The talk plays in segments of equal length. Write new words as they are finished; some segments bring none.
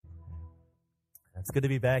It's good to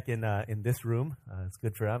be back in this room. It's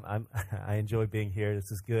good for I enjoy being here.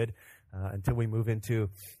 This is good until we move into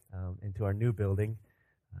our new building.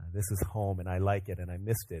 This is home, and I like it, and I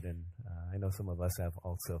missed it, and I know some of us have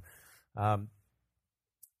also.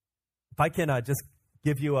 If I can just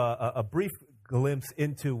give you a brief glimpse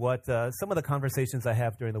into what some of the conversations I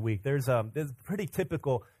have during the week. There's pretty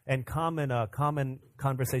typical and common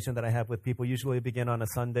conversation that I have with people. Usually begin on a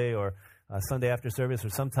Sunday or Sunday after service or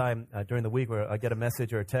sometime during the week where I get a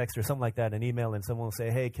message or a text or something like that, an email, and someone will say,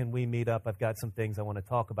 hey, can we meet up? I've got some things I want to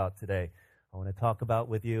talk about today. I want to talk about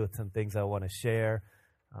with you some things I want to share.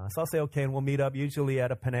 So I'll say, okay, and we'll meet up usually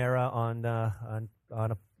at a Panera on a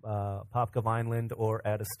Popka Vineland or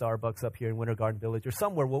at a Starbucks up here in Winter Garden Village or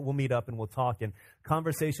somewhere. We'll meet up and we'll talk. And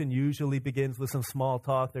conversation usually begins with some small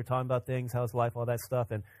talk. They're talking about things, how's life, all that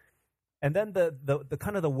stuff. And then the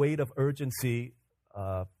kind of the weight of urgency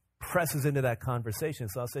presses into that conversation.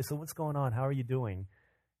 So I'll say, so what's going on? How are you doing?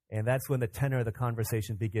 And that's when the tenor of the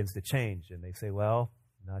conversation begins to change. And they say, well,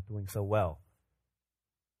 not doing so well.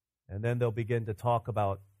 And then they'll begin to talk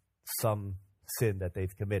about some sin that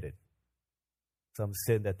they've committed, some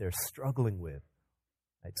sin that they're struggling with,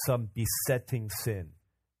 right? Some besetting sin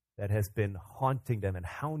that has been haunting them and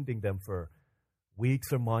hounding them for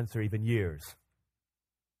weeks or months or even years.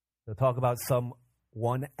 They'll talk about some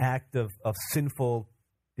one act of sinful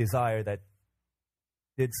desire that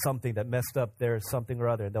did something that messed up their something or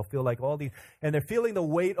other. And they'll feel like and they're feeling the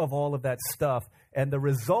weight of all of that stuff. And the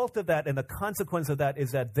result of that and the consequence of that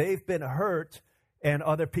is that they've been hurt and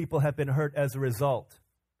other people have been hurt as a result.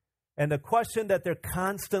 And the question that they're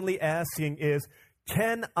constantly asking is,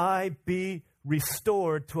 can I be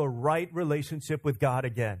restored to a right relationship with God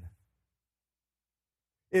again?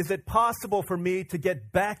 Is it possible for me to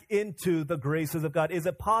get back into the graces of God? Is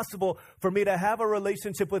it possible for me to have a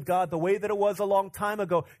relationship with God the way that it was a long time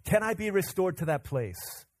ago? Can I be restored to that place?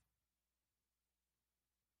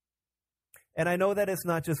 And I know that it's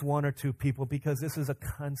not just one or two people because this is a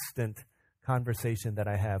constant conversation that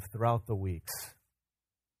I have throughout the weeks.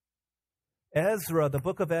 Ezra, the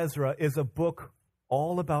book of Ezra, is a book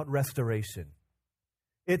all about restoration.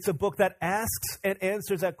 It's a book that asks and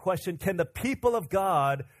answers that question, can the people of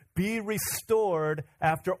God be restored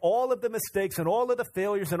after all of the mistakes and all of the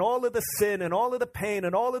failures and all of the sin and all of the pain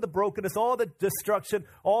and all of the brokenness, all the destruction,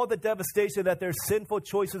 all the devastation that their sinful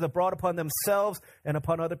choices have brought upon themselves and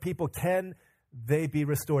upon other people? Can they be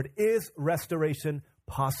restored? Is restoration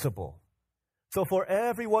possible? So for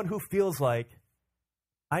everyone who feels like,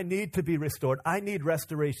 I need to be restored, I need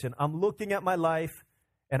restoration, I'm looking at my life,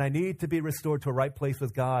 and I need to be restored to a right place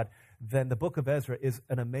with God, then the book of Ezra is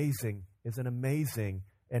an amazing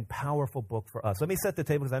and powerful book for us. Let me set the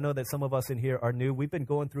table because I know that some of us in here are new. We've been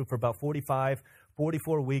going through for about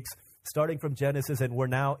 44 weeks, starting from Genesis, and we're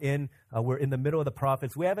now we're in the middle of the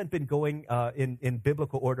prophets. We haven't been going in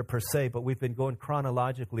biblical order per se, but we've been going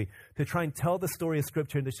chronologically to try and tell the story of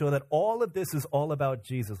Scripture and to show that all of this is all about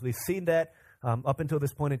Jesus. We've seen that up until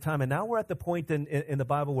this point in time. And now we're at the point in the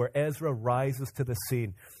Bible where Ezra rises to the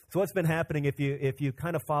scene. So what's been happening, if you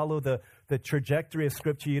kind of follow the trajectory of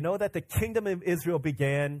Scripture, you know that the kingdom of Israel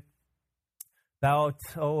began about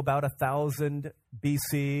 1000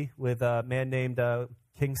 BC with a man named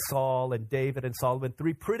King Saul and David and Solomon,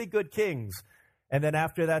 three pretty good kings. And then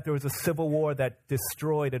after that, there was a civil war that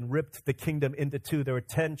destroyed and ripped the kingdom into two. There were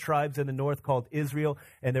 10 tribes in the north called Israel,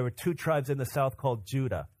 and there were 2 tribes in the south called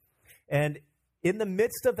Judah. And in the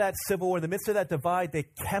midst of that civil war, in the midst of that divide, they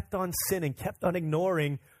kept on sinning, kept on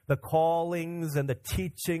ignoring the callings and the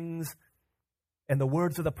teachings and the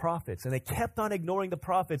words of the prophets. And they kept on ignoring the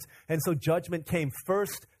prophets. And so judgment came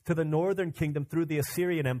first to the northern kingdom through the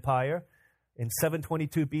Assyrian Empire. In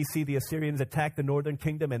 722 BC, the Assyrians attacked the northern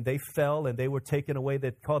kingdom and they fell and they were taken away.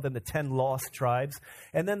 They called them the 10 lost tribes.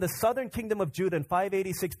 And then the southern kingdom of Judah in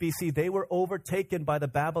 586 BC, they were overtaken by the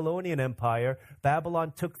Babylonian Empire.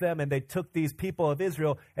 Babylon took them and they took these people of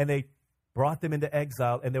Israel and they brought them into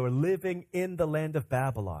exile and they were living in the land of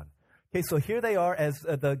Babylon. Okay, so here they are as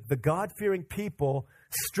the God-fearing people,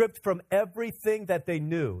 stripped from everything that they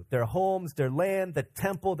knew, their homes, their land, the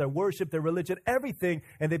temple, their worship, their religion, everything,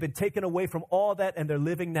 and they've been taken away from all that, and they're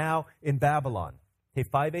living now in Babylon. Okay,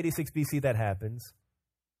 586 BC, that happens.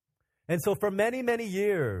 And so for many, many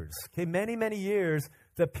years,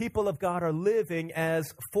 the people of God are living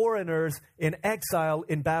as foreigners in exile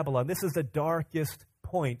in Babylon. This is the darkest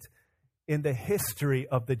point in the history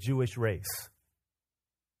of the Jewish race.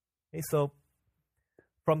 Okay, so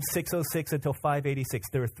from 606 until 586,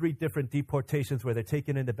 there are 3 different deportations where they're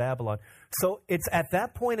taken into Babylon. So it's at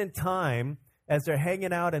that point in time, as they're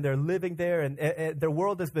hanging out and they're living there, and their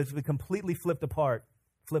world has been completely flipped apart,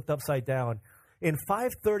 flipped upside down. in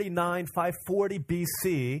 539, 540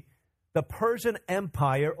 BC, the Persian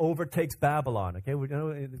Empire overtakes Babylon. Okay,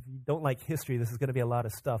 if you don't like history, this is going to be a lot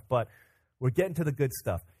of stuff, but we're getting to the good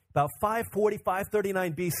stuff. About 540,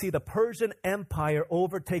 539 BC, the Persian Empire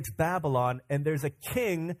overtakes Babylon, and there's a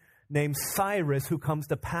king named Cyrus who comes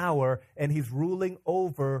to power, and he's ruling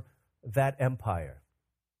over that empire.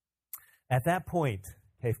 At that point,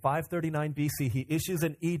 okay, 539 BC, he issues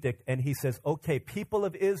an edict, and he says, okay, people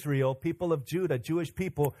of Israel, people of Judah, Jewish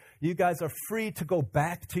people, you guys are free to go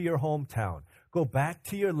back to your hometown. Go back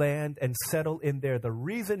to your land and settle in there. The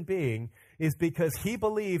reason being is because he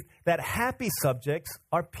believed that happy subjects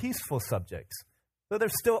are peaceful subjects. So they're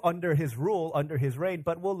still under his rule, under his reign,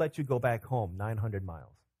 but we'll let you go back home, 900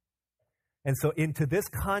 miles. And so into this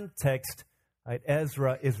context, right,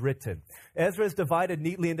 Ezra is written. Ezra is divided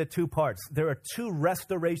neatly into two parts. There are two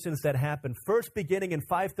restorations that happen. First, beginning in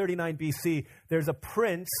 539 BC, there's a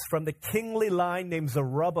prince from the kingly line named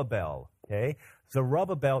Zerubbabel. Okay,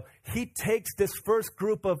 Zerubbabel, he takes this first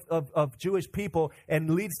group of Jewish people and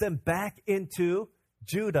leads them back into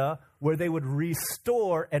Judah, where they would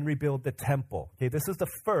restore and rebuild the temple. Okay, this is the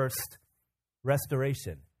first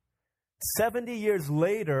restoration. 70 years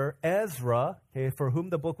later, Ezra, okay, for whom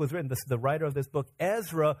the book was written, the writer of this book,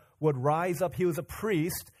 Ezra would rise up. He was a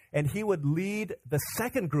priest, and he would lead the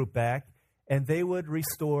second group back, and they would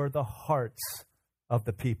restore the hearts of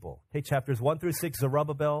the people. Okay, chapters 1 through 6,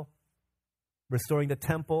 Zerubbabel, restoring the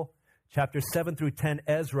temple. Chapters 7 through 10,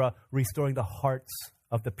 Ezra, restoring the hearts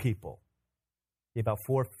of the people. Okay, about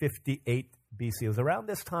 458 BC. It was around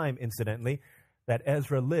this time, incidentally, that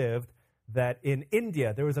Ezra lived, that in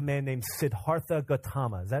India, there was a man named Siddhartha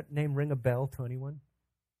Gautama. Does that name ring a bell to anyone?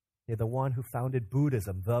 Yeah, the one who founded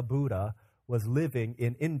Buddhism, the Buddha, was living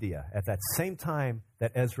in India at that same time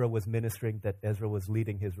that Ezra was ministering, that Ezra was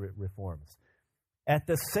leading his reforms. At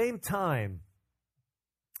the same time,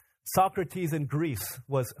 Socrates in Greece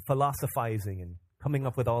was philosophizing and coming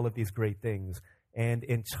up with all of these great things. And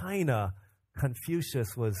in China,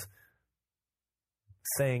 Confucius was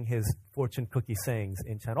saying his fortune cookie sayings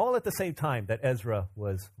in China, all at the same time that Ezra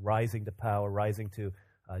was rising to power, rising to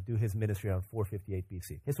do his ministry around 458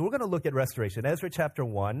 BC. Okay, so we're going to look at restoration. Ezra chapter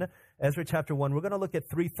 1, we're going to look at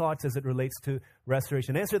three thoughts as it relates to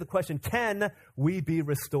restoration. Answer the question, can we be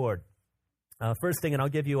restored? First thing, and I'll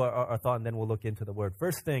give you our thought, and then we'll look into the word.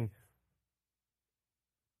 First thing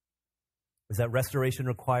is that restoration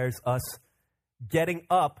requires us getting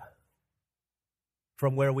up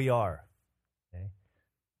from where we are. Okay?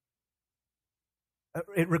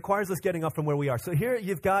 It requires us getting up from where we are. So here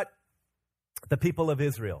you've got the people of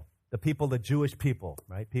Israel, the Jewish people,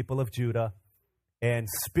 right? People of Judah. And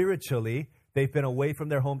spiritually, they've been away from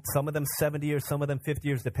their home, some of them 70 years, some of them 50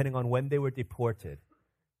 years, depending on when they were deported.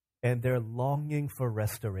 And they're longing for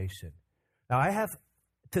restoration. Now, I have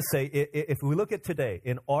to say, if we look at today,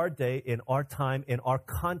 in our day, in our time, in our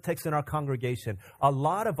context, in our congregation, a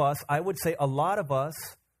lot of us, I would say a lot of us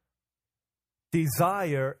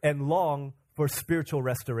desire and long for spiritual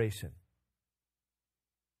restoration.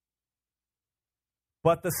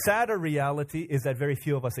 But the sadder reality is that very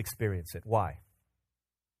few of us experience it. Why?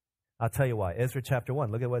 I'll tell you why. Ezra chapter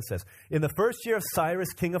 1, look at what it says. In the first year of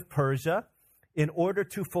Cyrus, king of Persia, in order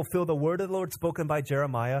to fulfill the word of the Lord spoken by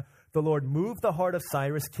Jeremiah, the Lord moved the heart of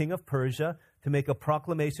Cyrus, king of Persia, to make a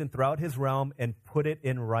proclamation throughout his realm and put it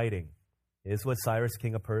in writing. Is what Cyrus,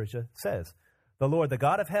 king of Persia, says. The Lord, the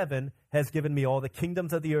God of heaven, has given me all the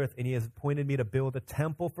kingdoms of the earth, and he has appointed me to build a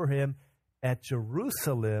temple for him at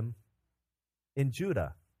Jerusalem in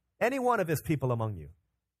Judah. Any one of his people among you.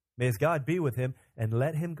 May his God be with him, and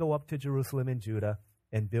let him go up to Jerusalem in Judah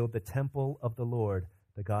and build the temple of the Lord,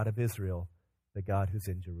 the God of Israel, the God who's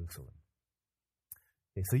in Jerusalem.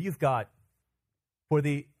 Okay, so you've got, for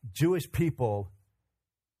the Jewish people,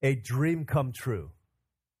 a dream come true.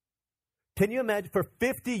 Can you imagine, for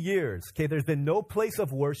 50 years, okay, there's been no place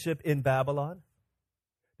of worship in Babylon.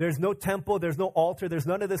 There's no temple, there's no altar, there's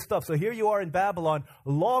none of this stuff. So here you are in Babylon,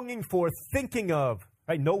 longing for, thinking of,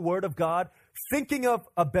 right, no word of God, thinking of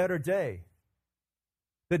a better day.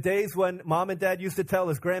 The days when mom and dad used to tell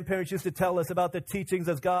us, grandparents used to tell us about the teachings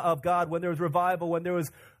of God, when there was revival, when there was,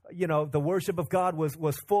 the worship of God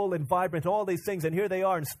was full and vibrant, all these things. And here they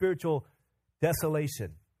are in spiritual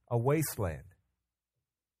desolation, a wasteland.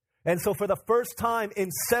 And so for the first time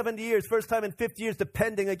in 70 years, first time in 50 years,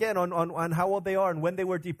 depending again on how old they are and when they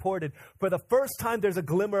were deported, for the first time there's a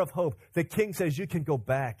glimmer of hope. The king says you can go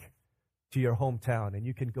back to your hometown and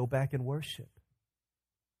you can go back and worship.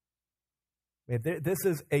 This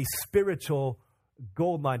is a spiritual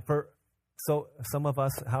gold mine. So some of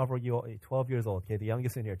us, however, 12 years old, okay, the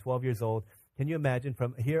youngest in here, 12 years old, Can you imagine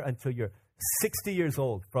from here until you're 60 years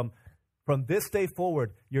old, from this day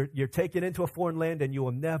forward, you're taken into a foreign land and you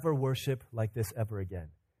will never worship like this ever again.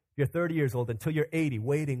 You're 30 years old until you're 80,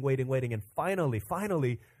 waiting. And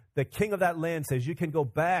finally, the king of that land says you can go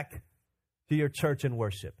back to your church and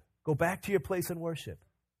worship. Go back to your place and worship.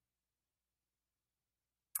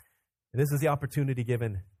 And this is the opportunity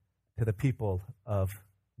given to the people of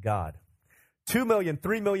God. 2 million,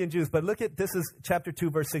 3 million Jews. But look at, this is chapter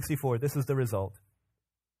 2, verse 64. This is the result.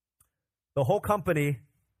 The whole company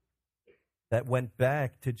that went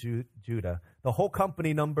back to Judah, the whole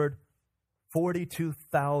company numbered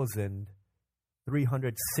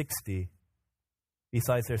 42,360,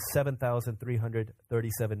 besides their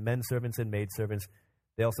 7,337 men servants and maid servants.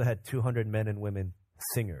 They also had 200 men and women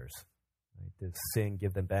singers, right, to sing,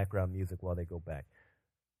 give them background music while they go back.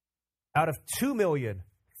 Out of 2 million,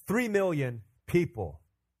 3 million people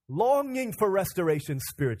longing for restoration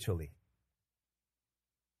spiritually,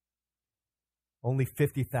 only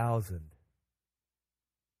 50,000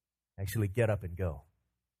 actually get up and go.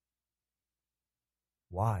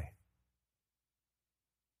 Why?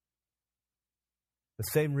 The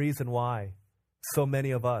same reason why so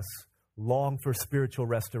many of us long for spiritual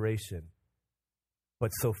restoration, but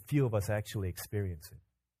so few of us actually experience it.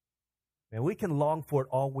 And we can long for it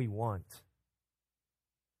all we want,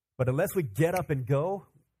 but unless we get up and go,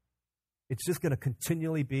 it's just going to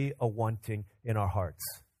continually be a wanting in our hearts.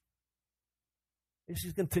 It's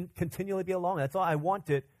just going to continually be a longing. That's all. I want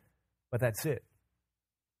it, but that's it.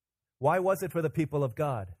 Why was it for the people of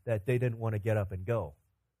God that they didn't want to get up and go?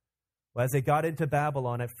 Well, as they got into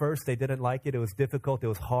Babylon, at first they didn't like it. It was difficult. It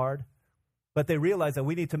was hard. But they realized that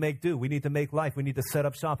we need to make do. We need to make life. We need to set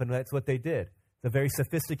up shop. And that's what they did. It's a very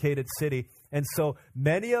sophisticated city. And so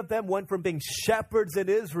many of them went from being shepherds in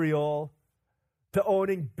Israel to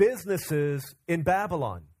owning businesses in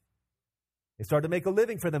Babylon. They started to make a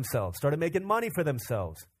living for themselves, started making money for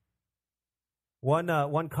themselves.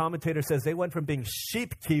 One commentator says they went from being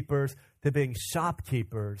sheep keepers to being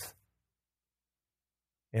shopkeepers.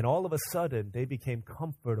 And all of a sudden, they became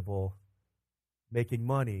comfortable making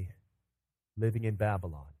money living in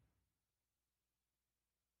Babylon.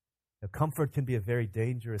 Now, comfort can be a very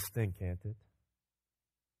dangerous thing, can't it?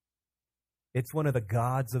 It's one of the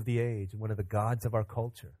gods of the age, one of the gods of our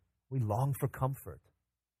culture. We long for comfort.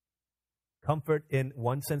 Comfort, in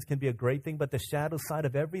one sense, can be a great thing, but the shadow side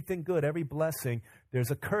of everything good, every blessing, there's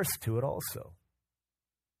a curse to it also.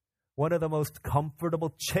 One of the most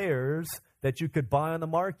comfortable chairs that you could buy on the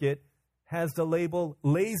market has the label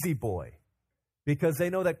Lazy Boy, because they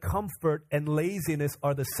know that comfort and laziness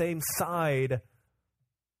are the same side,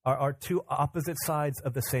 are two opposite sides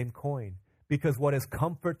of the same coin. Because what is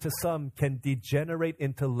comfort to some can degenerate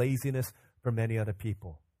into laziness for many other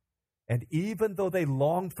people. And even though they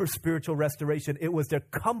longed for spiritual restoration, it was their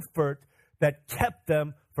comfort that kept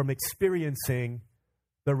them from experiencing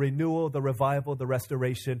the renewal, the revival, the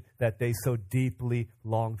restoration that they so deeply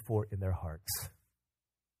longed for in their hearts.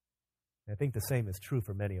 I think the same is true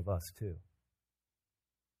for many of us too.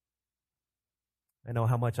 I know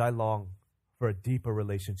how much I long for a deeper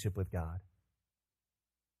relationship with God.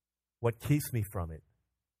 What keeps me from it?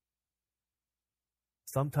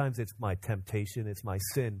 Sometimes it's my temptation, it's my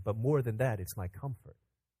sin, but more than that, it's my comfort.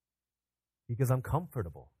 Because I'm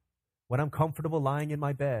comfortable. When I'm comfortable lying in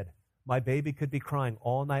my bed, my baby could be crying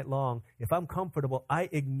all night long. If I'm comfortable, I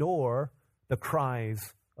ignore the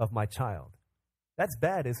cries of my child. That's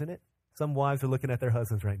bad, isn't it? Some wives are looking at their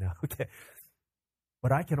husbands right now. Okay.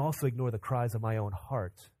 But I can also ignore the cries of my own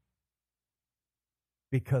heart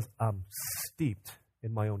because I'm steeped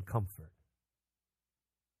in my own comfort.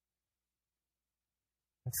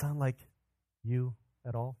 That sound like you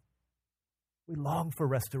at all? We long for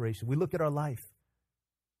restoration. We look at our life,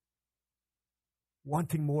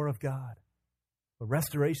 wanting more of God. But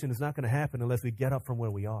restoration is not going to happen unless we get up from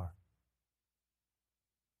where we are.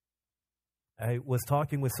 I was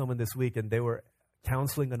talking with someone this week, and they were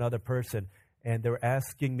counseling another person, and they were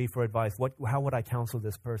asking me for advice. How would I counsel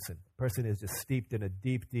this person? The person is just steeped in a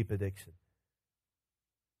deep, deep addiction.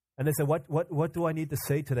 And they said, what do I need to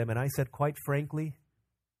say to them? And I said, quite frankly,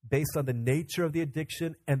 based on the nature of the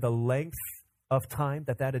addiction and the length of time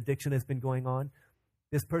that addiction has been going on,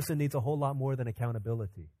 this person needs a whole lot more than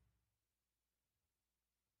accountability.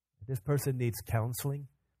 This person needs counseling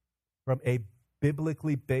from a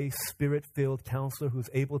biblically based, spirit-filled counselor who's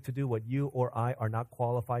able to do what you or I are not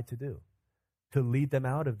qualified to do, to lead them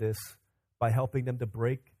out of this by helping them to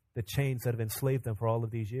break the chains that have enslaved them for all of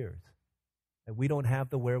these years. And we don't have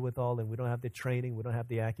the wherewithal, and we don't have the training, we don't have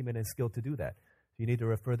the acumen and skill to do that. You need to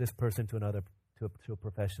refer this person to a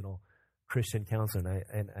professional Christian counselor.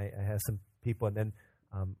 And I have some people, and then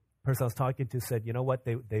the person I was talking to said, you know what,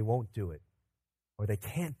 they won't do it, or they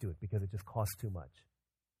can't do it because it just costs too much.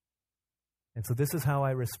 And so this is how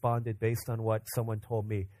I responded based on what someone told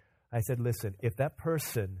me. I said, listen, if that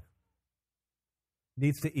person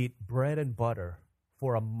needs to eat bread and butter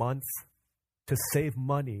for a month to save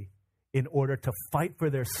money in order to fight for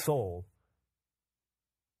their soul,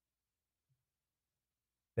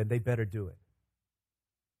 then they better do it.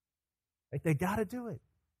 Right? They got to do it.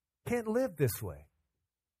 Can't live this way.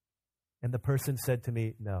 And the person said to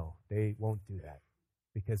me, no, they won't do that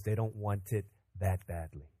because they don't want it that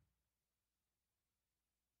badly.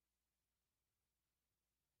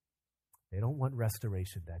 They don't want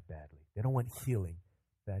restoration that badly. They don't want healing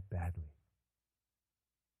that badly.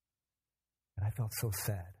 And I felt so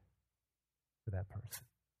sad for that person.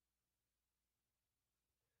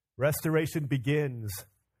 Restoration begins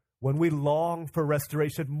when we long for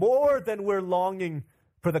restoration more than we're longing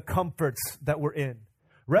for the comforts that we're in.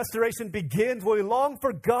 Restoration begins when we long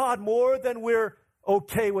for God more than we're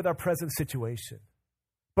okay with our present situation.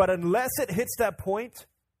 But unless it hits that point,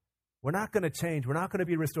 we're not going to change. We're not going to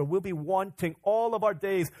be restored. We'll be wanting all of our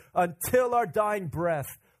days until our dying breath.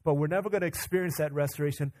 But we're never going to experience that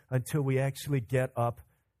restoration until we actually get up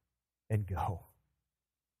and go.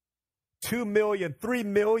 2 million, 3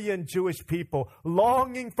 million Jewish people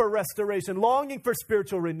longing for restoration, longing for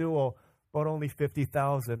spiritual renewal, but only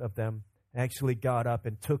 50,000 of them actually got up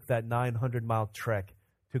and took that 900-mile trek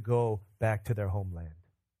to go back to their homeland.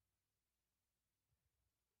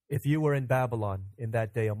 If you were in Babylon in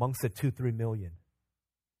that day amongst the 2-3 million,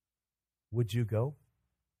 would you go?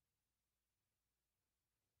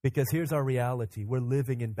 Because here's our reality. We're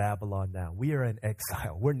living in Babylon now. We are in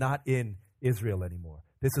exile. We're not in Israel anymore.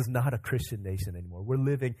 This is not a Christian nation anymore. We're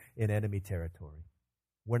living in enemy territory.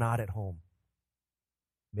 We're not at home.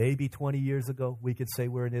 Maybe 20 years ago, we could say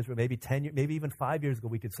we're in Israel. Maybe 10 years, maybe even 5 years ago,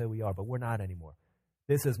 we could say we are, but we're not anymore.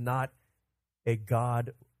 This is not a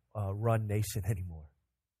God-run nation anymore.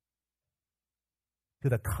 To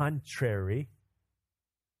the contrary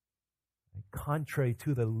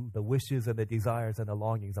to the wishes and the desires and the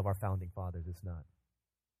longings of our founding fathers, it's not.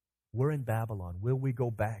 We're in Babylon. Will we go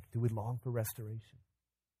back? Do we long for restoration?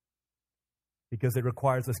 Because it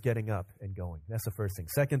requires us getting up and going. That's the first thing.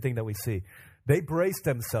 Second thing that we see, they braced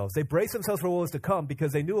themselves. They braced themselves for what was to come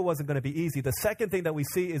because they knew it wasn't going to be easy. The second thing that we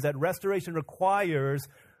see is that restoration requires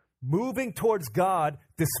moving towards God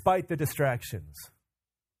despite the distractions.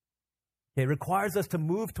 It requires us to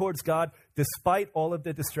move towards God despite all of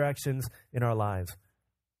the distractions in our lives.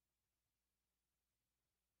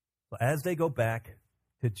 So as they go back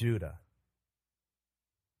to Judah,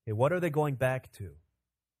 what are they going back to?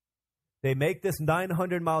 They make this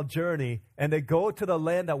 900-mile journey, and they go to the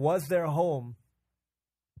land that was their home.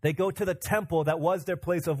 They go to the temple that was their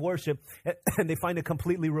place of worship, and they find it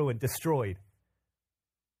completely ruined, destroyed.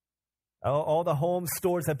 All the home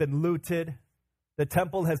stores have been looted. The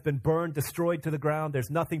temple has been burned, destroyed to the ground.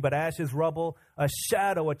 There's nothing but ashes, rubble, a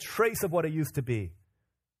shadow, a trace of what it used to be.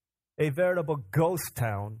 A veritable ghost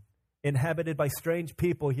town inhabited by strange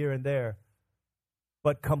people here and there,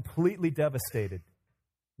 but completely devastated,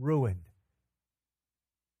 ruined.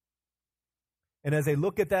 And as they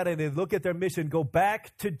look at that and they look at their mission, go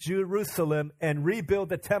back to Jerusalem and rebuild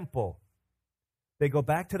the temple. They go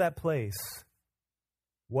back to that place.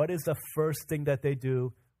 What is the first thing that they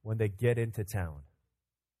do when they get into town?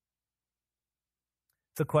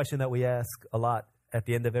 It's a question that we ask a lot at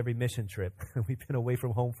the end of every mission trip. We've been away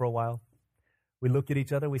from home for a while. We look at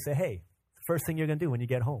each other, we say, hey, first thing you're going to do when you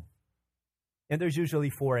get home. And there's usually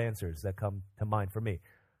 4 answers that come to mind for me.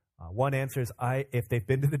 One answer is if they've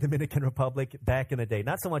been to the Dominican Republic back in the day,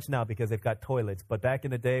 not so much now because they've got toilets, but back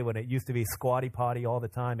in the day when it used to be squatty potty all the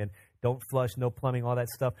time and don't flush, no plumbing, all that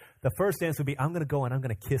stuff, the first answer would be, I'm going to go and I'm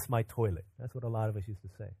going to kiss my toilet. That's what a lot of us used to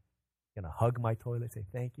say. I'm going to hug my toilet, say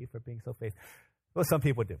thank you for being so faithful. Well, some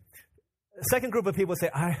people do. The second group of people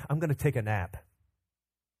say, I'm going to take a nap.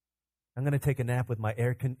 I'm going to take a nap with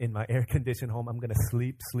in my air-conditioned home. I'm going to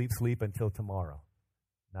sleep until tomorrow.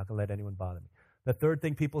 Not going to let anyone bother me. The third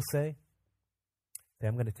thing people say,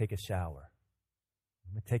 I'm going to take a shower.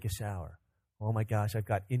 I'm going to take a shower. Oh my gosh, I've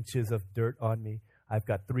got inches of dirt on me. I've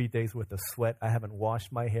got 3 days worth of sweat. I haven't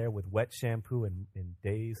washed my hair with wet shampoo in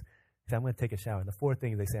days. So I'm going to take a shower. And the fourth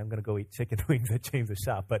thing is they say, I'm going to go eat chicken wings at James'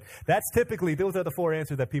 shop. But that's typically, those are the 4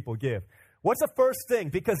 answers that people give. What's the first thing?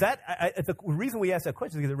 Because the reason we ask that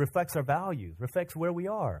question is because it reflects our values, reflects where we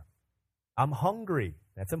are. I'm hungry.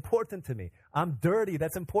 That's important to me. I'm dirty.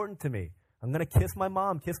 That's important to me. I'm going to kiss my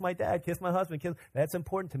mom, kiss my dad, kiss my husband. That's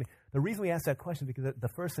important to me. The reason we ask that question is because the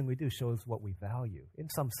first thing we do shows what we value in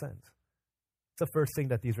some sense. the first thing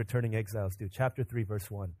that these returning exiles do? Chapter 3,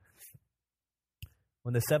 verse 1.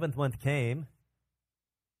 When the 7th month came,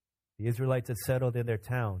 the Israelites had settled in their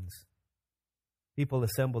towns. People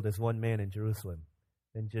assembled as one man in Jerusalem.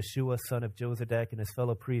 Then Jeshua, son of Jozadak, and his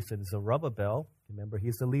fellow priests, and Zerubbabel, remember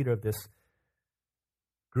he's the leader of this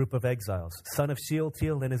group of exiles, son of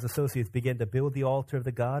Shealtiel and his associates, began to build the altar of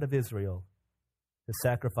the God of Israel to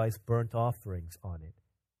sacrifice burnt offerings on it,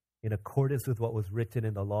 in accordance with what was written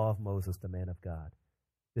in the law of Moses, the man of God.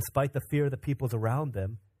 Despite the fear of the peoples around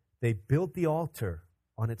them, they built the altar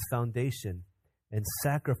on its foundation and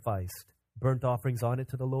sacrificed burnt offerings on it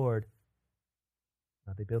to the Lord.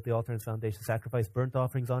 They built the altar on its foundation, sacrificed burnt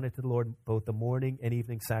offerings on it to the Lord, both the morning and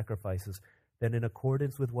evening sacrifices. Then, in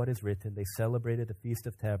accordance with what is written, they celebrated the Feast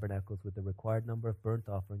of Tabernacles with the required number of burnt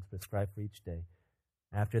offerings prescribed for each day.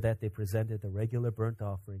 After that, they presented the regular burnt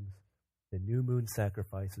offerings, the new moon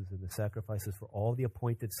sacrifices, and the sacrifices for all the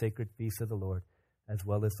appointed sacred feasts of the Lord, as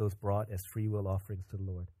well as those brought as freewill offerings to the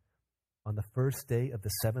Lord. On the first day of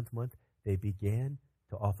the 7th month, they began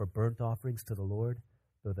to offer burnt offerings to the Lord,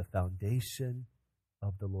 though the foundation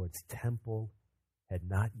of the Lord's temple had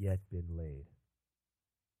not yet been laid.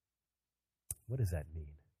 What does that mean?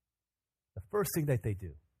 The first thing that they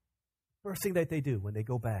do when they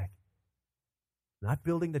go back, not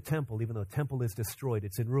building the temple, even though the temple is destroyed,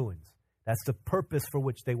 it's in ruins. That's the purpose for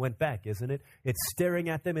which they went back, isn't it? It's staring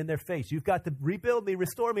at them in their face. You've got to rebuild me,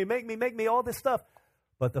 restore me, make me, all this stuff.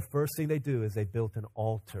 But the first thing they do is they built an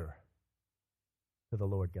altar to the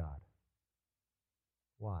Lord God.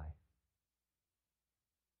 Why?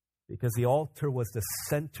 Because the altar was the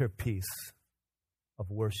centerpiece of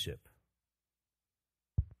worship.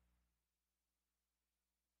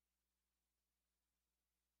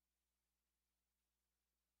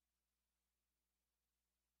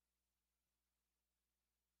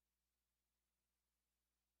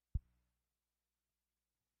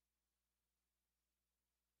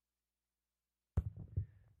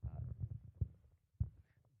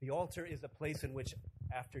 The altar is a place in which,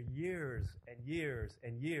 after years and years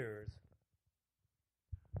and years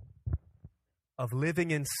of living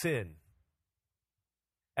in sin,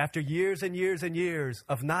 after years and years and years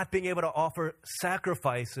of not being able to offer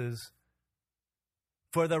sacrifices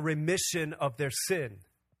for the remission of their sin,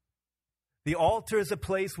 the altar is a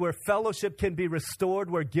place where fellowship can be restored,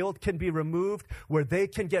 where guilt can be removed, where they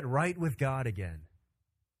can get right with God again.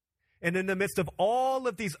 And in the midst of all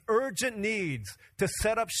of these urgent needs to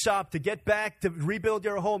set up shop, to get back, to rebuild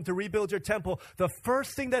your home, to rebuild your temple, the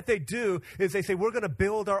first thing that they do is they say, we're going to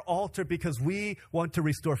build our altar because we want to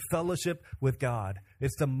restore fellowship with God.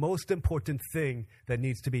 It's the most important thing that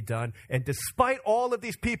needs to be done. And despite all of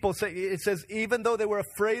these people, it says, even though they were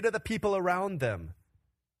afraid of the people around them.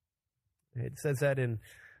 It says that in,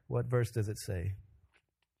 what verse does it say?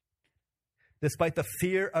 Despite the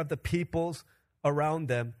fear of the peoples around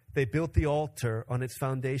them, they built the altar on its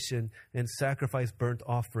foundation and sacrificed burnt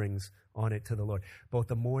offerings on it to the Lord. Both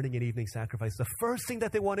the morning and evening sacrifice. The first thing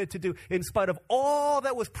that they wanted to do, in spite of all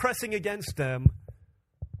that was pressing against them,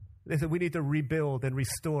 they said, we need to rebuild and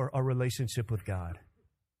restore our relationship with God.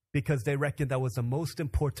 Because they reckoned that was the most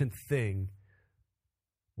important thing,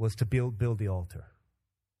 was to build the altar.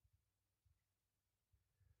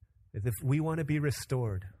 If we want to be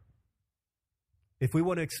restored, if we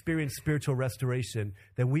want to experience spiritual restoration,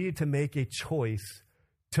 then we need to make a choice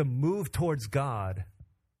to move towards God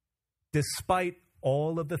despite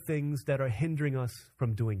all of the things that are hindering us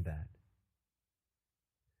from doing that.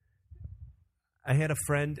 I had a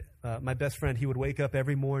friend, my best friend, he would wake up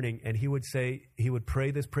every morning and he would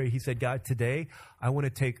pray this prayer. He said, God, today I want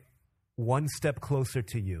to take one step closer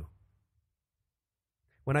to you.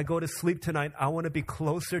 When I go to sleep tonight, I want to be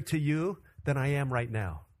closer to you than I am right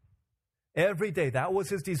now. Every day, that was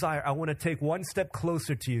his desire. I want to take one step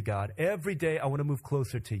closer to you, God. Every day, I want to move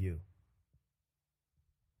closer to you.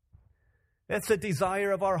 That's the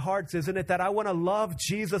desire of our hearts, isn't it? That I want to love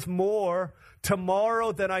Jesus more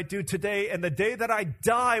tomorrow than I do today. And the day that I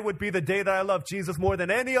die would be the day that I love Jesus more than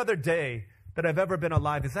any other day that I've ever been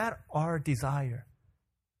alive. Is that our desire?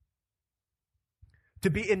 To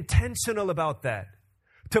be intentional about that.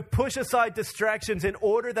 To push aside distractions in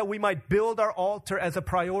order that we might build our altar as a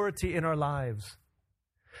priority in our lives.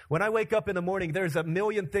 When I wake up in the morning, there's a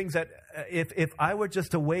million things that if I were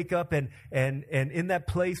just to wake up and in that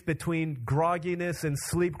place between grogginess and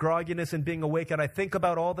sleep, grogginess and being awake, and I think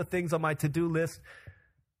about all the things on my to-do list,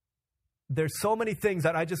 there's so many things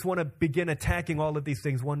that I just want to begin attacking all of these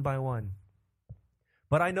things one by one.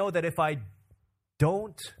 But I know that if I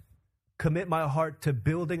don't commit my heart to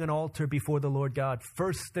building an altar before the Lord God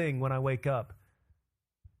first thing when I wake up,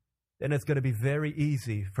 then it's going to be very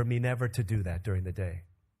easy for me never to do that during the day.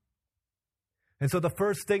 And so the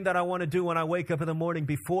first thing that I want to do when I wake up in the morning,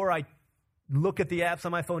 before I look at the apps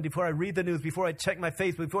on my phone, before I read the news, before I check my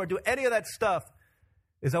Facebook, before I do any of that stuff,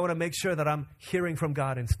 is I want to make sure that I'm hearing from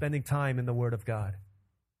God and spending time in the Word of God.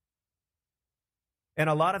 And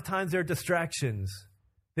a lot of times there are distractions,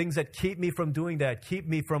 things that keep me from doing that, keep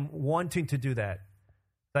me from wanting to do that.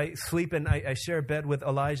 I sleep and I share a bed with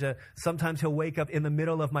Elijah. Sometimes he'll wake up in the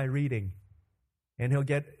middle of my reading and he'll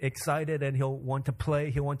get excited and he'll want to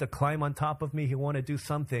play. He'll want to climb on top of me. He'll want to do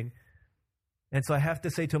something. And so I have to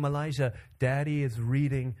say to him, Elijah, Daddy is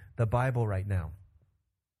reading the Bible right now.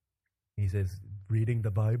 He says, reading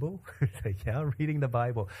the Bible? Yeah, reading the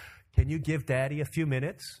Bible. Can you give Daddy a few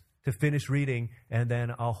minutes to finish reading, and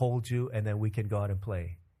then I'll hold you, and then we can go out and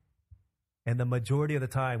play? And the majority of the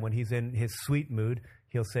time, when he's in his sweet mood,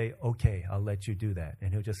 he'll say, okay, I'll let you do that.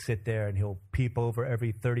 And he'll just sit there, and he'll peep over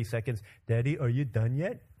every 30 seconds. Daddy, are you done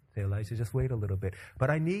yet? Say, Elijah, just wait a little bit. But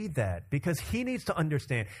I need that, because he needs to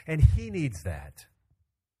understand, and he needs that.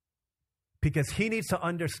 Because he needs to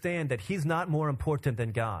understand that he's not more important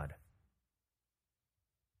than God.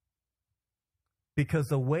 Because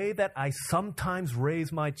the way that I sometimes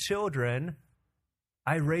raise my children,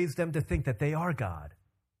 I raise them to think that they are God,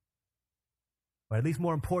 or at least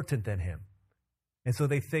more important than him. And so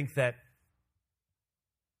they think that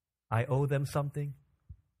I owe them something,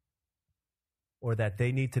 or that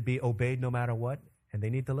they need to be obeyed no matter what, and they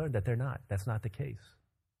need to learn that they're not. That's not the case.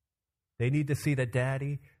 They need to see that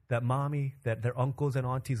Daddy, that Mommy, that their uncles and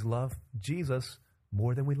aunties love Jesus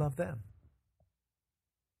more than we love them.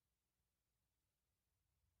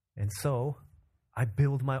 And so I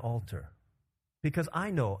build my altar, because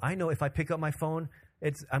I know if I pick up my phone,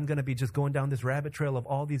 I'm going to be just going down this rabbit trail of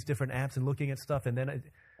all these different apps and looking at stuff. And then,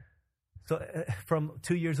 from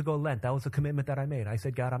 2 years ago, Lent, that was a commitment that I made. I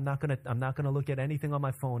said, God, I'm not going to look at anything on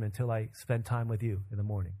my phone until I spend time with you in the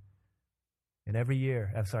morning. And every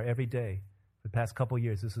day, for the past couple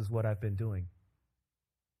years, this is what I've been doing.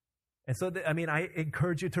 And so, I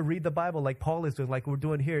encourage you to read the Bible like Paul is doing, like we're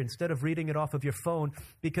doing here, instead of reading it off of your phone,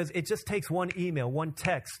 because it just takes one email, one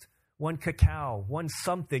text, one cacao, one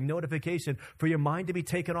something, notification for your mind to be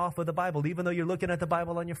taken off of the Bible, even though you're looking at the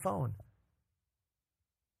Bible on your phone.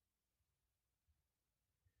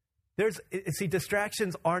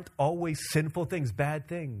 Distractions aren't always sinful things, bad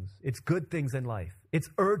things. It's good things in life. It's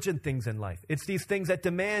urgent things in life. It's these things that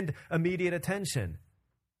demand immediate attention.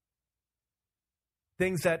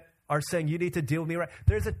 Things that are saying, you need to deal with me right.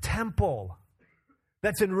 There's a temple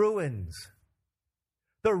that's in ruins.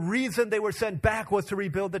 The reason they were sent back was to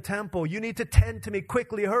rebuild the temple. You need to tend to me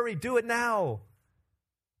quickly. Hurry, do it now.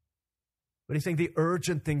 But he's saying the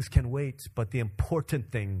urgent things can wait, but the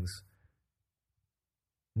important things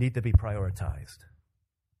need to be prioritized.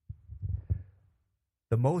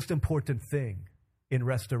 The most important thing in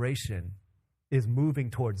restoration is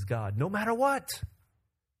moving towards God, no matter what,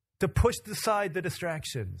 to push aside the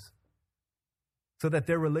distractions so that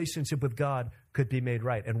their relationship with God could be made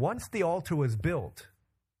right. And once the altar was built,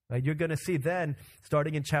 right, you're going to see then,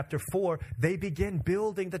 starting in chapter 4, they begin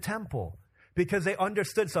building the temple because they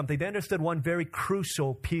understood something. They understood one very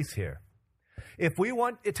crucial piece here. If we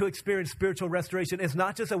want it to experience spiritual restoration, it's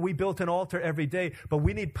not just that we built an altar every day, but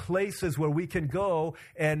we need places where we can go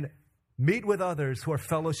and meet with others who are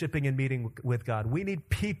fellowshipping and meeting with God. We need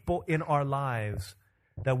people in our lives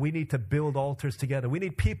that we need to build altars together. We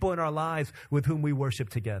need people in our lives with whom we worship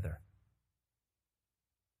together.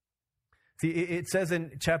 See, it says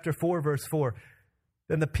in chapter 4, verse 4,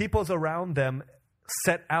 then the peoples around them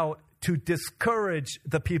set out to discourage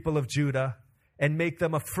the people of Judah and make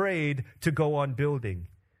them afraid to go on building.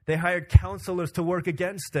 They hired counselors to work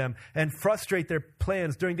against them and frustrate their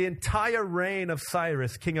plans during the entire reign of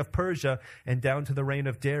Cyrus, king of Persia, and down to the reign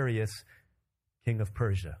of Darius, king of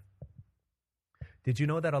Persia. Did you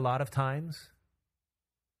know that a lot of times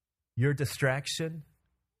your distraction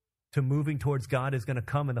to moving towards God is going to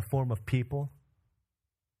come in the form of people?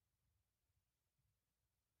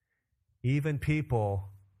 Even people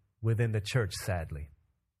within the church, sadly.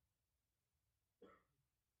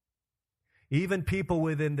 Even people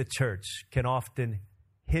within the church can often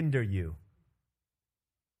hinder you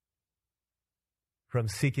from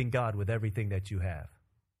seeking God with everything that you have.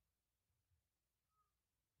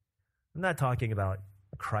 I'm not talking about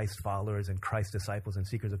Christ followers and Christ disciples and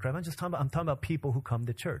seekers of Christ. I'm talking about people who come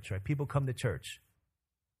to church, right? People come to church.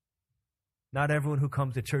 Not everyone who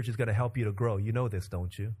comes to church is going to help you to grow. You know this,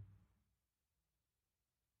 don't you?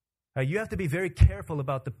 You have to be very careful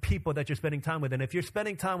about the people that you're spending time with. And if you're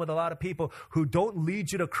spending time with a lot of people who don't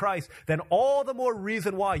lead you to Christ, then all the more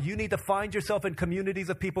reason why you need to find yourself in communities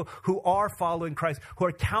of people who are following Christ, who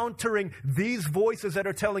are countering these voices that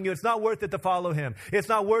are telling you it's not worth it to follow him. It's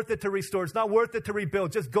not worth it to restore. It's not worth it to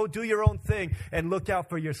rebuild. Just go do your own thing and look out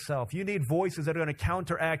for yourself. You need voices that are going to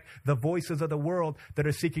counteract the voices of the world that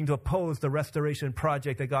are seeking to oppose the restoration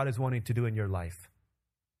project that God is wanting to do in your life.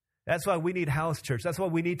 That's why we need house church. That's why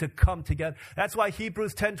we need to come together. That's why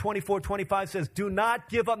Hebrews 10:24-25 says, do not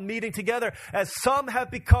give up meeting together as some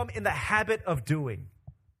have become in the habit of doing.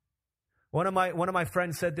 One of my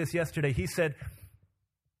friends said this yesterday. He said,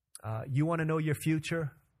 you want to know your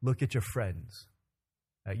future? Look at your friends.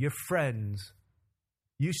 Your friends,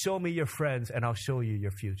 you show me your friends and I'll show you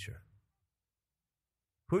your future.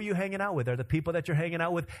 Who are you hanging out with? Are the people that you're hanging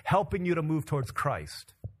out with helping you to move towards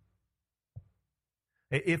Christ?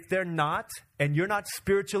 If they're not, and you're not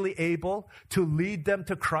spiritually able to lead them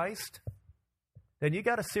to Christ, then you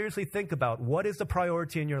got to seriously think about what is the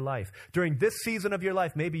priority in your life. During this season of your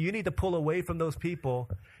life, maybe you need to pull away from those people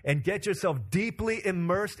and get yourself deeply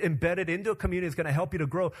immersed, embedded into a community that's going to help you to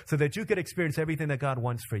grow so that you can experience everything that God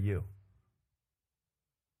wants for you.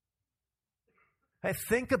 Hey,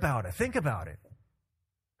 think about it. Think about it.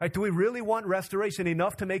 Right, do we really want restoration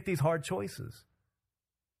enough to make these hard choices?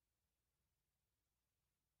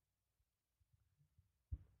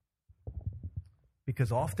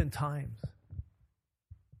 Because oftentimes,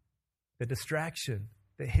 the distraction,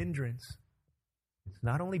 the hindrance, it's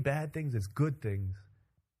not only bad things, it's good things.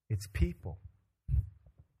 It's people.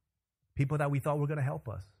 People that we thought were going to help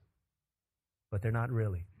us, but they're not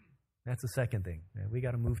really. That's the second thing. We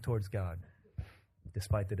got to move towards God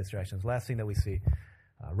despite the distractions. Last thing that we see,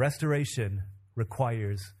 restoration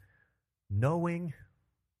requires knowing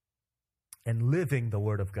and living the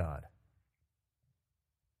Word of God.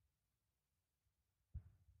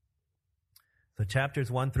 So chapters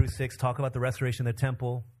 1-6 talk about the restoration of the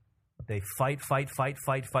temple. They fight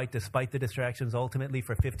despite the distractions. Ultimately,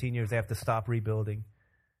 for 15 years, they have to stop rebuilding.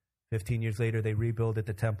 15 years later, they rebuild it.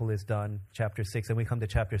 The temple is done. Chapter 6, and we come to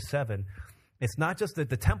chapter 7. It's not just that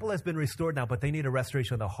the temple has been restored now, but they need a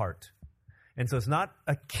restoration of the heart. And so it's not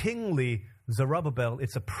a kingly Zerubbabel.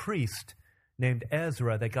 It's a priest named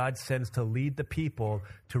Ezra that God sends to lead the people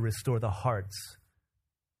to restore the hearts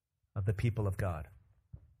of the people of God.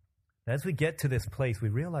 As we get to this place, we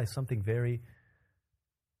realize something very,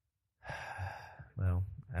 well,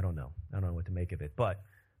 I don't know what to make of it. But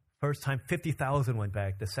first time, 50,000 went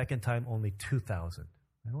back. The second time, only 2,000.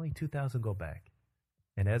 And only 2,000 go back.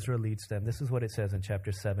 And Ezra leads them. This is what it says in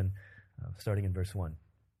chapter 7, starting in verse 1.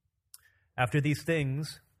 After these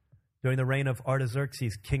things, during the reign of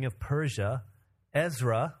Artaxerxes, king of Persia,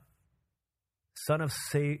 Ezra, son of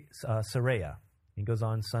Seraiah, he goes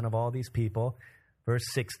on, son of all these people. Verse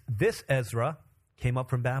 6, this Ezra came up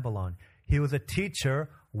from Babylon. He was a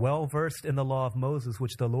teacher well versed in the law of Moses,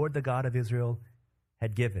 which the Lord, the God of Israel,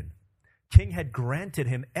 had given. King had granted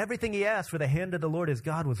him everything he asked, for the hand of the Lord his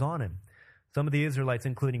God was on him. Some of the Israelites,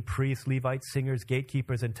 including priests, Levites, singers,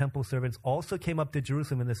 gatekeepers, and temple servants, also came up to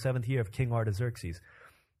Jerusalem in the 7th year of King Artaxerxes.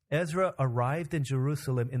 Ezra arrived in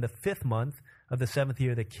Jerusalem in the 5th month of the 7th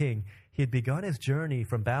year of the king. He had begun his journey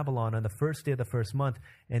from Babylon on the 1st day of the 1st month,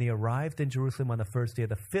 and he arrived in Jerusalem on the 1st day of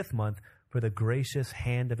the 5th month, for the gracious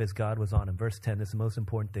hand of his God was on him. Verse 10, this is the most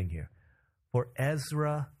important thing here. For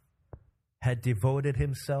Ezra had devoted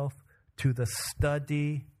himself to the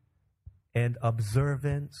study and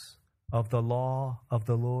observance of the law of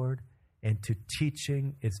the Lord and to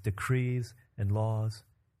teaching its decrees and laws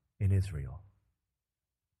in Israel.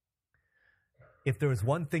 If there was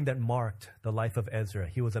one thing that marked the life of Ezra,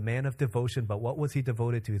 he was a man of devotion, but what was he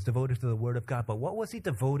devoted to? He's devoted to the Word of God. But what was he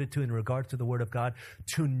devoted to in regards to the Word of God?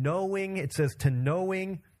 To knowing, it says to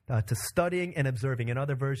knowing, to studying and observing. In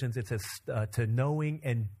other versions, it says to knowing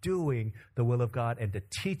and doing the will of God and to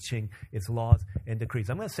teaching its laws and decrees.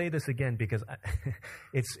 I'm going to say this again because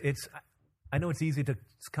I know it's easy to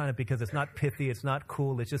kind of, because it's not pithy, it's not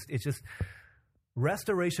cool. It's just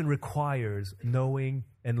restoration requires knowing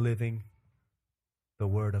and living the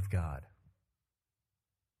Word of God.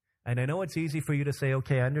 And I know it's easy for you to say,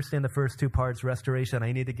 okay, I understand the first two parts, restoration.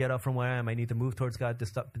 I need to get up from where I am. I need to move towards God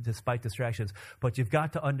despite distractions. But you've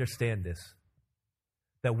got to understand this,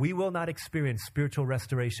 that we will not experience spiritual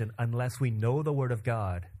restoration unless we know the Word of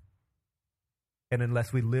God and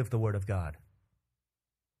unless we live the Word of God.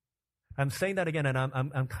 I'm saying that again, and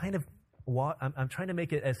I'm trying to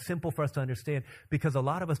make it as simple for us to understand, because a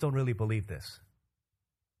lot of us don't really believe this.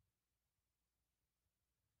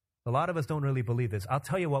 A lot of us don't really believe this. I'll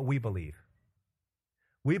tell you what we believe.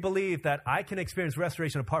 We believe that I can experience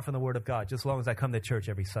restoration apart from the Word of God just as long as I come to church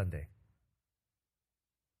every Sunday.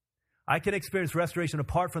 I can experience restoration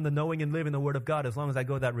apart from the knowing and living the Word of God as long as I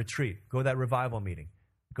go to that retreat, go to that revival meeting,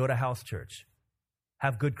 go to house church,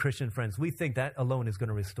 have good Christian friends. We think that alone is going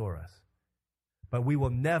to restore us. But we will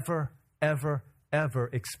never, ever, ever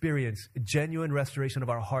experience genuine restoration of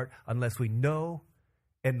our heart unless we know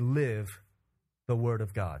and live the Word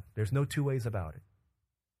of God. There's no two ways about it.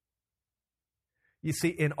 You see,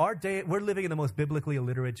 in our day, we're living in the most biblically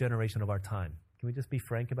illiterate generation of our time. Can we just be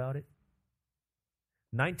frank about it?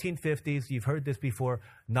 1950s, you've heard this before,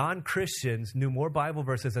 non-Christians knew more Bible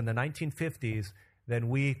verses in the 1950s than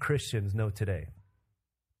we Christians know today.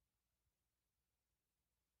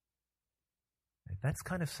 That's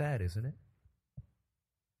kind of sad, isn't it?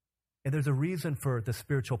 And there's a reason for the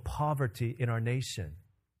spiritual poverty in our nation.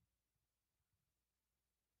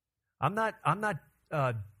 I'm not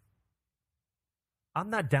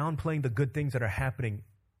downplaying the good things that are happening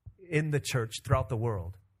in the church throughout the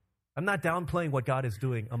world. I'm not downplaying what God is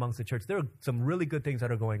doing amongst the church. There are some really good things that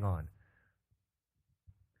are going on.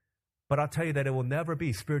 But I'll tell you that it will never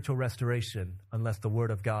be spiritual restoration unless the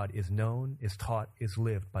Word of God is known, is taught, is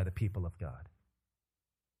lived by the people of God.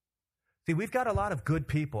 See, we've got a lot of good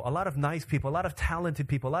people, a lot of nice people, a lot of talented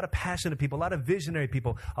people, a lot of passionate people, a lot of visionary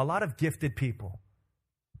people, a lot of gifted people.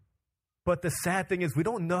 But the sad thing is we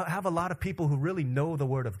don't have a lot of people who really know the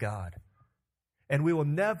Word of God. And we will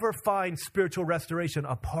never find spiritual restoration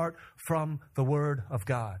apart from the Word of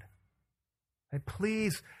God. And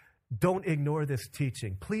please don't ignore this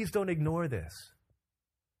teaching. Please don't ignore this.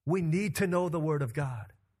 We need to know the Word of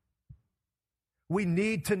God. We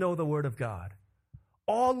need to know the Word of God.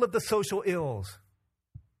 All of the social ills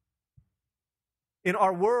in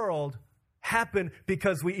our world happen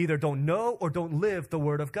because we either don't know or don't live the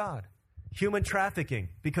Word of God. Human trafficking,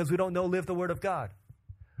 because we don't know, live the Word of God.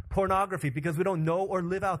 Pornography, because we don't know or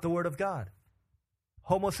live out the Word of God.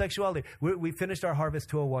 Homosexuality. We finished our Harvest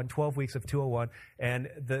 201, 12 weeks of 201, and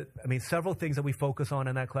several things that we focus on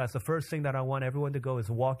in that class. The first thing that I want everyone to go is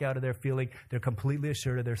walk out of there feeling they're completely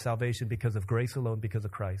assured of their salvation because of grace alone, because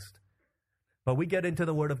of Christ. But we get into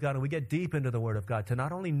the Word of God, and we get deep into the Word of God to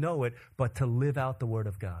not only know it, but to live out the Word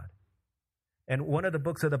of God. And one of the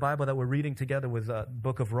books of the Bible that we're reading together was a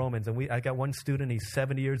book of Romans. And I got one student, he's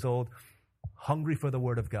 70 years old, hungry for the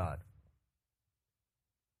Word of God.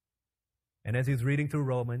 And as he's reading through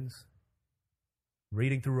Romans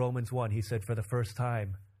 1, he said, for the first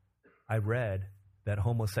time, I read that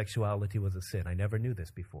homosexuality was a sin. I never knew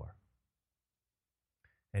this before.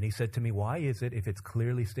 And he said to me, why is it, if it's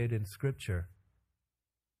clearly stated in Scripture,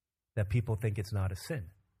 that people think it's not a sin?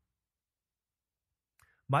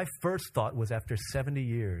 My first thought was, after 70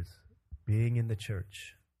 years being in the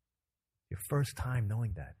church, your first time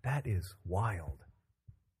knowing that is wild.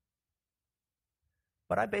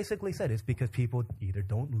 But I basically said it's because people either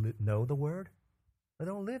don't know the Word or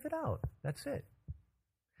don't live it out. That's it.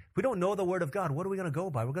 If we don't know the Word of God, what are we going to go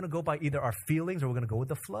by? We're going to go by either our feelings or we're going to go with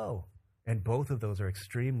the flow. And both of those are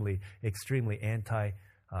extremely, extremely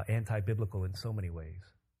anti-biblical in so many ways.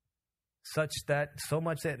 So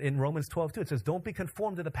much that in Romans 12, too, it says, don't be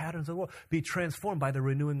conformed to the patterns of the world. Be transformed by the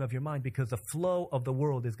renewing of your mind, because the flow of the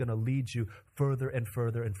world is going to lead you further and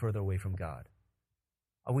further and further away from God.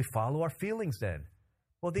 We follow our feelings then.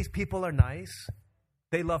 Well, these people are nice.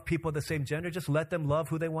 They love people of the same gender. Just let them love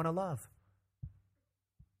who they want to love.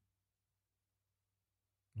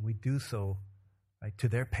 And we do so, right, to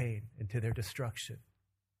their pain and to their destruction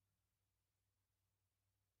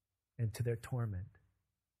and to their torment.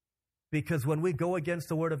 Because when we go against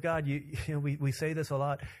the Word of God, we say this a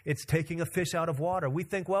lot, it's taking a fish out of water. We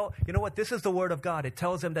think, well, you know what? This is the Word of God. It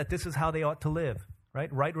tells them that this is how they ought to live,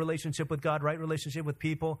 right? Right relationship with God, right relationship with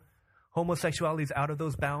people. Homosexuality is out of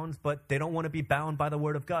those bounds, but they don't want to be bound by the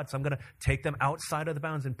Word of God. So I'm going to take them outside of the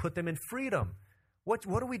bounds and put them in freedom. What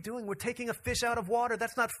are we doing? We're taking a fish out of water.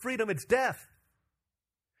 That's not freedom, it's death.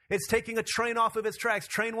 It's taking a train off of its tracks.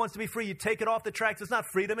 Train wants to be free. You take it off the tracks. It's not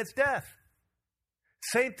freedom, it's death.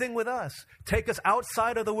 Same thing with us. Take us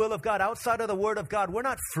outside of the will of God, outside of the Word of God. We're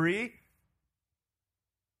not free.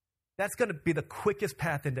 That's going to be the quickest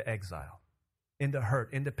path into exile, into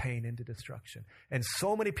hurt, into pain, into destruction. And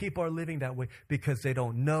so many people are living that way because they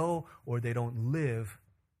don't know or they don't live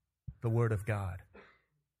the Word of God.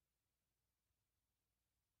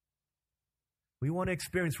 We want to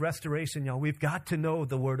experience restoration, y'all. We've got to know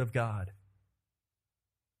the Word of God.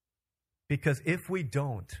 Because if we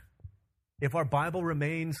don't, if our Bible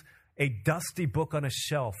remains a dusty book on a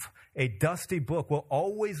shelf, a dusty book will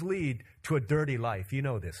always lead to a dirty life. You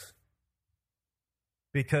know this.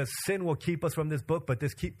 Because sin will keep us from this book, but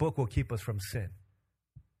this book will keep us from sin.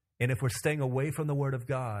 And if we're staying away from the Word of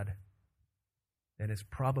God, then it's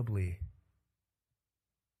probably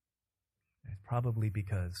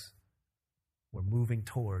because we're moving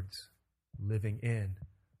towards living in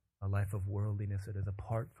a life of worldliness that is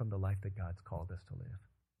apart from the life that God's called us to live.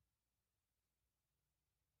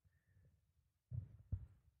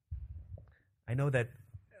 I know that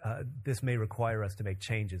this may require us to make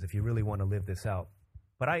changes if you really want to live this out.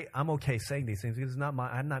 But I'm okay saying these things because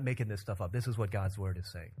I'm not making this stuff up. This is what God's Word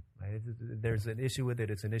is saying. Right? There's an issue with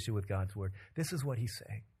it. It's an issue with God's Word. This is what He's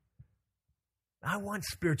saying. I want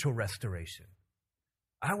spiritual restoration.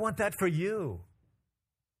 I want that for you.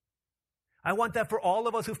 I want that for all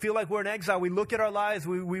of us who feel like we're in exile. We look at our lives.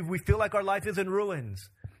 We feel like our life is in ruins.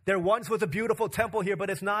 There once was a beautiful temple here,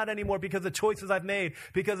 but it's not anymore because of the choices I've made,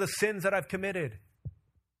 because of sins that I've committed.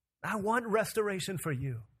 I want restoration for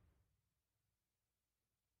you.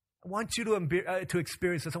 I want you to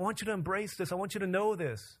experience this. I want you to embrace this. I want you to know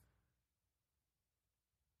this.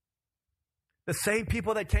 The same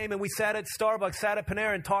people that came and we sat at Starbucks, sat at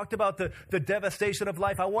Panera and talked about the devastation of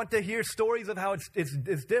life. I want to hear stories of how it's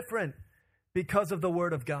different because of the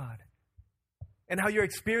Word of God. And how you're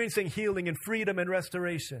experiencing healing and freedom and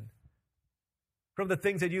restoration from the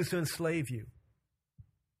things that used to enslave you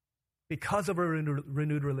because of a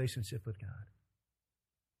renewed relationship with God.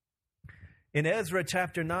 In Ezra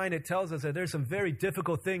chapter 9, it tells us that there's some very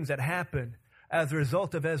difficult things that happen as a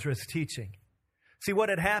result of Ezra's teaching. See, what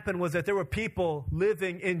had happened was that there were people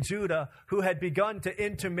living in Judah who had begun to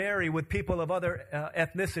intermarry with people of other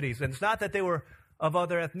ethnicities. And it's not that they were of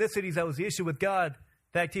other ethnicities that was the issue with God.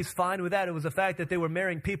 In fact, He's fine with that. It was the fact that they were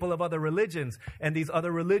marrying people of other religions, and these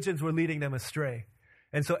other religions were leading them astray.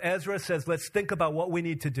 And so Ezra says, let's think about what we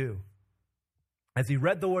need to do. As he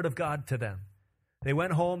read the Word of God to them, they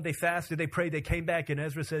went home, they fasted, they prayed, they came back, and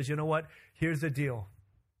Ezra says, you know what? Here's the deal.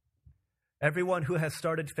 Everyone who has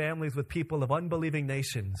started families with people of unbelieving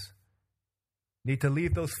nations need to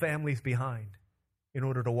leave those families behind in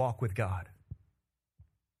order to walk with God.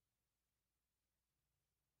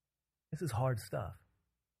 This is hard stuff.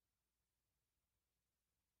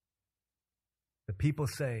 The people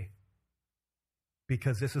say,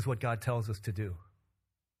 because this is what God tells us to do,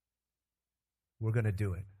 we're going to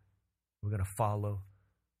do it. We're going to follow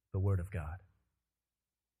the Word of God.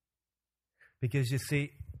 Because you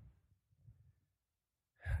see,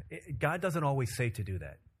 God doesn't always say to do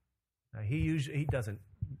that. He doesn't.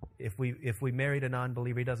 If we married a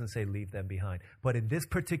non-believer, He doesn't say leave them behind. But in this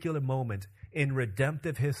particular moment, in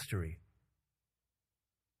redemptive history,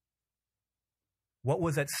 what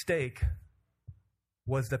was at stake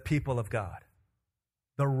was the people of God.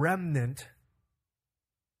 The remnant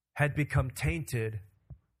had become tainted,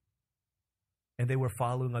 and they were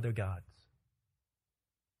following other gods.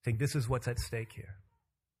 Saying, this is what's at stake here.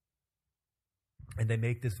 And they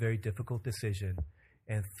make this very difficult decision,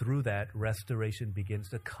 and through that, restoration begins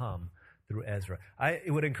to come through Ezra. I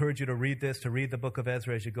would encourage you to read this, to read the book of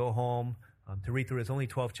Ezra as you go home, to read through it. It's only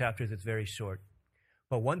 12 chapters. It's very short.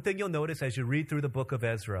 But one thing you'll notice as you read through the book of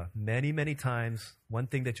Ezra, many, many times, one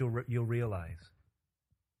thing that you'll realize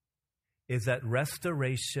is that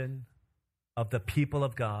restoration of the people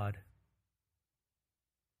of God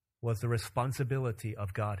was the responsibility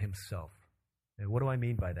of God Himself. And what do I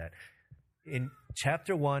mean by that? In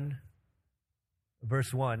chapter 1,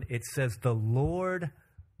 verse 1, it says, the Lord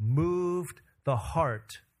moved the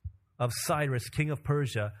heart of Cyrus, king of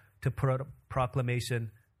Persia, to put out a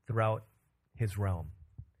proclamation throughout his realm.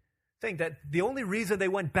 Saying that the only reason they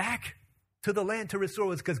went back to the land to restore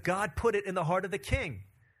was because God put it in the heart of the king.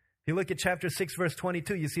 If you look at chapter 6, verse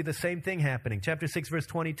 22, you see the same thing happening. Chapter 6, verse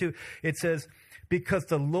 22, it says, because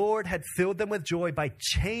the Lord had filled them with joy by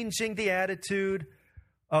changing the attitude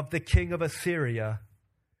of the king of Assyria,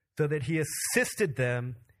 so that He assisted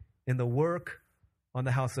them in the work on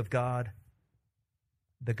the house of God,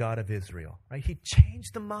 the God of Israel. Right? He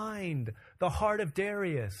changed the mind, the heart of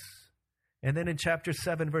Darius. And then in chapter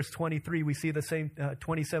 7, verse 23, we see the same,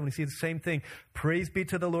 27, we see the same thing. Praise be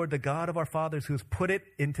to the Lord, the God of our fathers, who has put it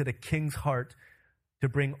into the king's heart to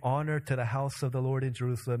bring honor to the house of the Lord in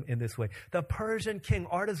Jerusalem in this way. The Persian king,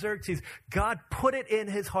 Artaxerxes, God put it in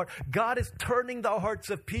his heart. God is turning the hearts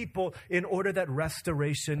of people in order that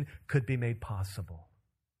restoration could be made possible.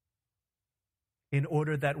 In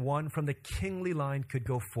order that one from the kingly line could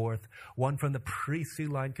go forth, one from the priestly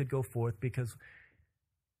line could go forth, because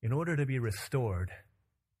in order to be restored,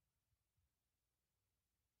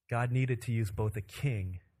 God needed to use both a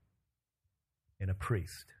king and a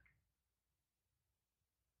priest.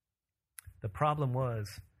 The problem was,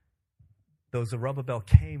 though Zerubbabel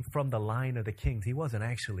came from the line of the kings, he wasn't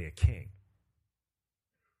actually a king.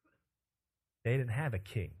 They didn't have a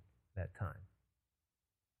king. that time.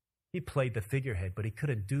 He played the figurehead, but he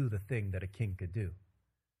couldn't do the thing that a king could do.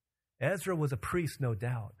 Ezra was a priest, no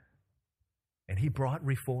doubt, and he brought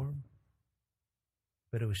reform,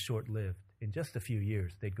 but it was short-lived. In just a few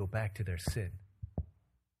years, they'd go back to their sin.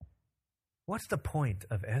 What's the point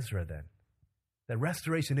of Ezra then? That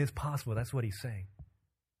restoration is possible. That's what he's saying.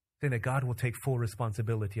 Saying that God will take full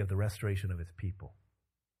responsibility of the restoration of his people.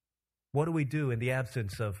 What do we do in the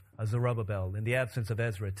absence of Zerubbabel, in the absence of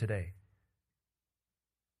Ezra today?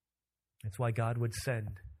 That's why God would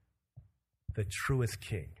send the truest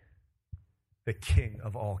king, the king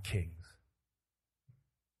of all kings,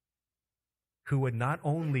 who would not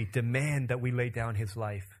only demand that we lay down his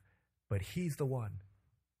life, but he's the one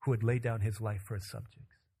who would lay down his life for his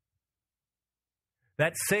subjects.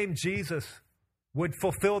 That same Jesus would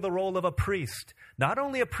fulfill the role of a priest. Not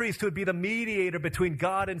only a priest who would be the mediator between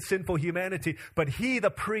God and sinful humanity, but he, the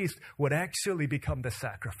priest, would actually become the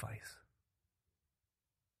sacrifice.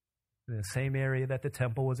 In the same area that the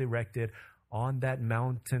temple was erected, on that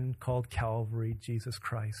mountain called Calvary, Jesus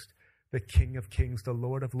Christ, the King of Kings, the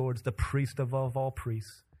Lord of Lords, the priest above all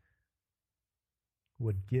priests,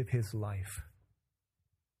 would give his life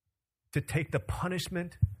to take the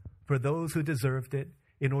punishment for those who deserved it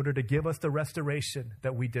in order to give us the restoration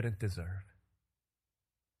that we didn't deserve.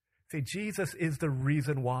 See, Jesus is the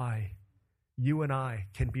reason why you and I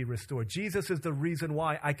can be restored. Jesus is the reason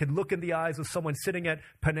why I can look in the eyes of someone sitting at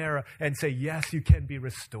Panera and say, yes, you can be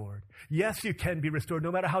restored. Yes, you can be restored,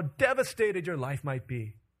 no matter how devastated your life might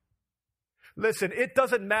be. Listen, it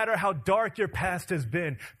doesn't matter how dark your past has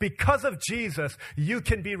been. Because of Jesus, you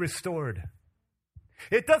can be restored.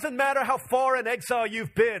 It doesn't matter how far in exile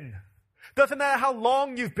you've been. Doesn't matter how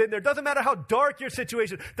long you've been there. Doesn't matter how dark your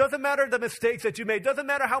situation. Doesn't matter the mistakes that you made. Doesn't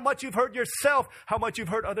matter how much you've hurt yourself, how much you've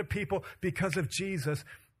hurt other people. Because of Jesus,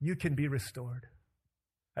 you can be restored.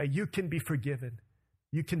 You can be forgiven.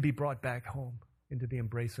 You can be brought back home into the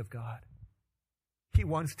embrace of God. He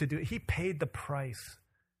wants to do it. He paid the price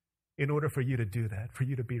in order for you to do that, for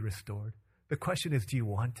you to be restored. The question is, do you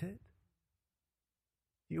want it?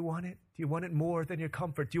 Do you want it? Do you want it more than your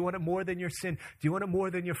comfort? Do you want it more than your sin? Do you want it more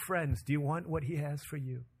than your friends? Do you want what he has for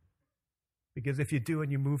you? Because if you do and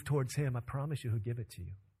you move towards him, I promise you he'll give it to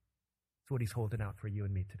you. That's what he's holding out for you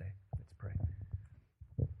and me today. Let's pray.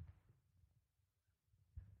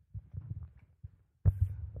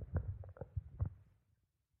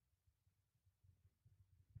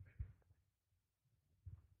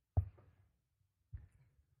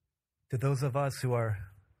 To those of us who are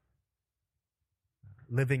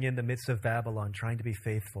living in the midst of Babylon, trying to be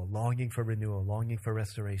faithful, longing for renewal, longing for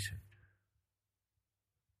restoration.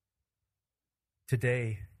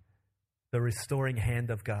 Today, the restoring hand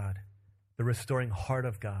of God, the restoring heart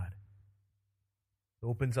of God,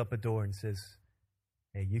 opens up a door and says,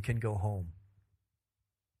 hey, you can go home.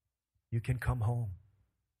 You can come home.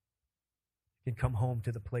 You can come home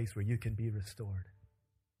to the place where you can be restored.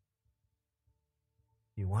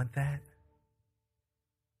 You want that?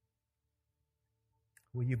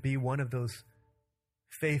 Will you be one of those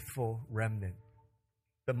faithful remnant,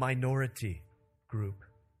 the minority group?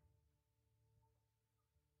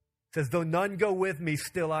 It says, though none go with me,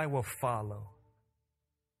 still I will follow.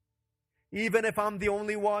 Even if I'm the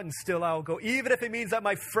only one, still I'll go. Even if it means that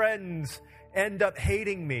my friends end up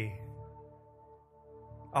hating me,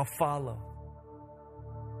 I'll follow.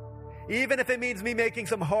 Even if it means me making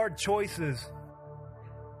some hard choices,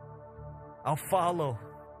 I'll follow.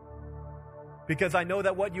 Because I know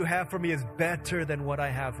that what you have for me is better than what I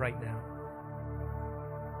have right now.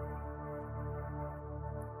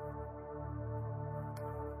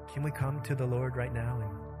 Can we come to the Lord right now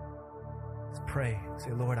and let's pray?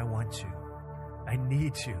 Say, Lord, I want you. I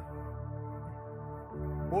need you.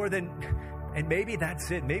 More than, and maybe that's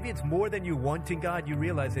it. Maybe it's more than you wanting God. You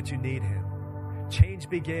realize that you need him. Change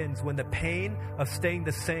begins when the pain of staying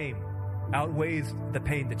the same outweighs the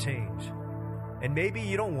pain to change. And maybe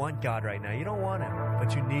you don't want God right now. You don't want him,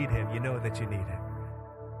 but you need him. You know that you need him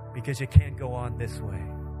because you can't go on this way.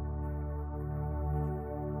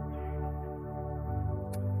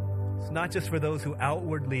 It's not just for those who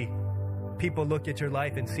outwardly, people look at your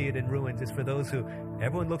life and see it in ruins. It's for those who,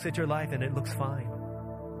 everyone looks at your life and it looks fine.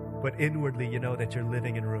 But inwardly, you know that you're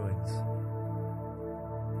living in ruins.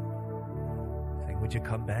 Saying, would you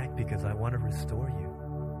come back? Because I want to restore you.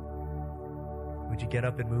 Would you get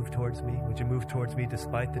up and move towards me? Would you move towards me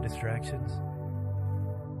despite the distractions?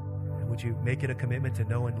 And would you make it a commitment to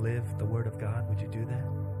know and live the Word of God? Would you do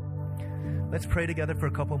that? Let's pray together for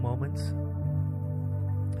a couple moments.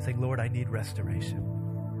 Saying, Lord, I need restoration.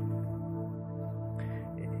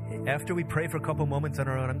 after we pray for a couple moments on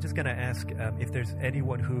our own, I'm just going to ask if there's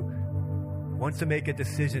anyone who wants to make a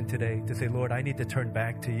decision today to say, Lord, I need to turn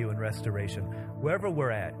back to you in restoration, wherever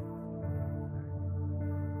we're at.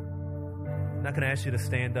 I'm not going to ask you to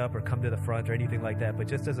stand up or come to the front or anything like that, but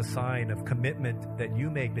just as a sign of commitment that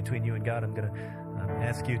you make between you and God, I'm going to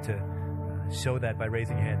ask you to show that by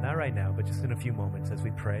raising your hand. Not right now, but just in a few moments as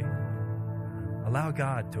we pray. Allow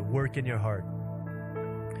God to work in your heart.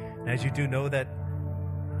 And as you do, know that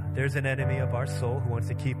there's an enemy of our soul who wants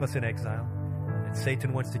to keep us in exile. And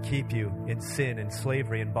Satan wants to keep you in sin and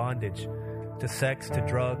slavery and bondage to sex, to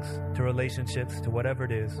drugs, to relationships, to whatever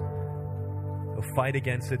it is. He'll fight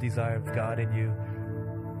against the desire of God in you.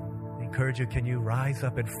 I encourage you, can you rise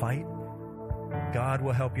up and fight? God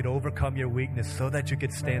will help you to overcome your weakness so that you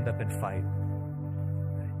could stand up and fight.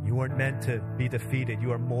 You weren't meant to be defeated.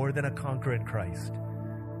 You are more than a conqueror in Christ.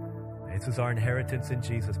 This is our inheritance in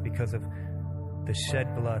Jesus because of the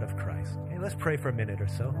shed blood of Christ. Okay, let's pray for a minute or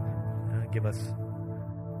so. Give us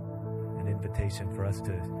an invitation for us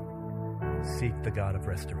to seek the God of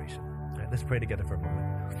restoration. All right, let's pray together for a moment.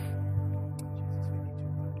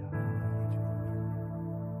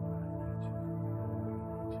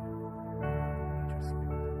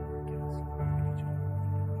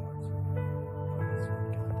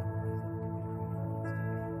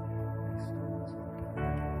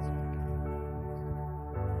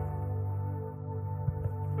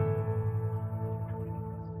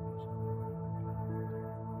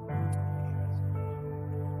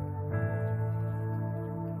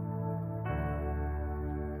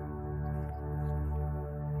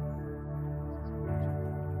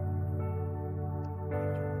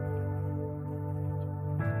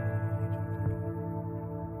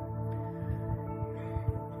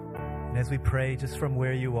 As we pray, just from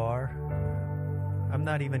where you are, I'm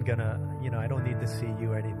not even gonna, I don't need to see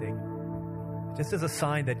you or anything. Just as a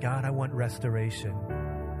sign that, God, I want restoration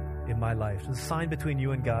in my life. It's a sign between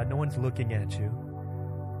you and God. No one's looking at you.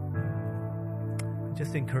 I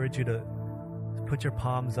just encourage you to put your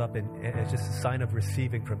palms up and it's just a sign of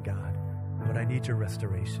receiving from God. Lord, I need your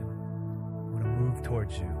restoration. I want to move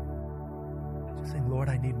towards you. Just saying, Lord,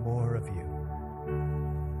 I need more of you.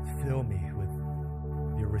 Fill me with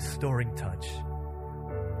your restoring touch.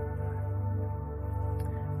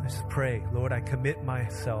 Let's just pray. Lord, I commit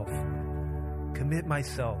myself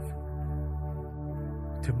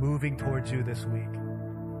to moving towards you this week.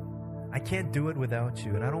 I can't do it without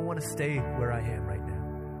you, and I don't want to stay where I am right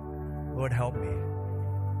now. Lord, help me.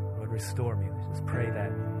 Lord, restore me. Let's just pray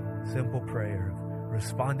that simple prayer of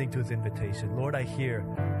responding to his invitation. Lord, I hear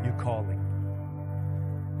you calling.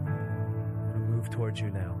 I want to move towards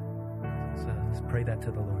you now. So let's pray that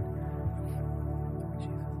to the Lord. Jesus,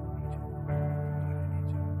 I need you. Lord, I need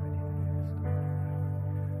you.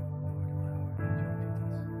 I need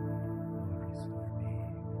you to restore me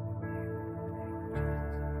now. Lord, I need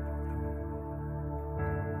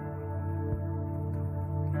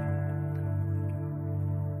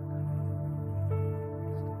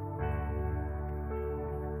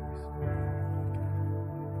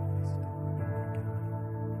you, Jesus. Lord,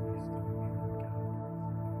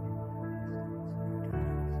 restore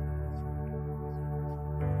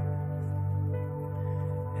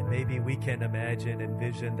me. Maybe we can imagine,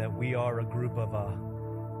 envision that we are a group of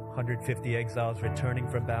 150 exiles returning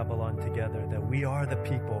from Babylon together, that we are the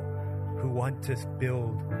people who want to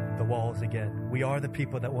build the walls again. We are the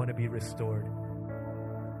people that want to be restored.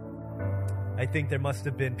 I think there must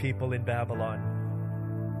have been people in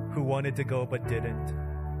Babylon who wanted to go but didn't.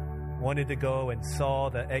 Wanted to go and saw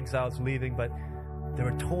the exiles leaving, but they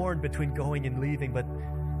were torn between going and leaving, but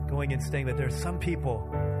going and staying. But there are some people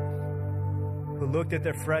who looked at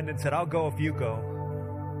their friend and said, I'll go if you go.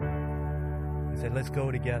 He said, let's go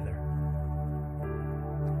together.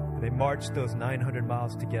 And they marched those 900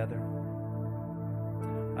 miles together.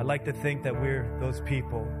 I like to think that we're those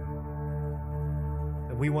people,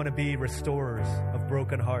 that we want to be restorers of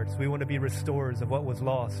broken hearts. We want to be restorers of what was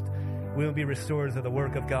lost. We want to be restorers of the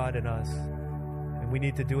work of God in us. And we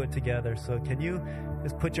need to do it together. So can you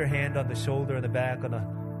just put your hand on the shoulder and the back,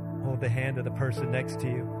 hold the hand of the person next to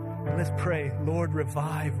you. And let's pray, Lord,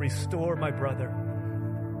 revive, restore my brother.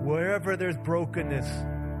 Wherever there's brokenness,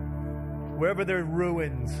 wherever there are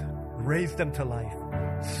ruins, raise them to life.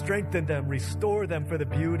 Strengthen them, restore them for the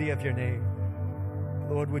beauty of your name.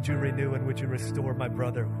 Lord, would you renew and would you restore my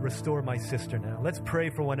brother, restore my sister now. Let's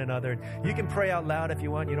pray for one another. You can pray out loud if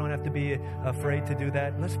you want. You don't have to be afraid to do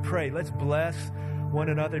that. Let's pray. Let's bless one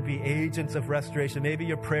another, be agents of restoration. Maybe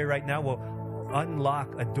your prayer right now will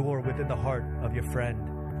unlock a door within the heart of your friend.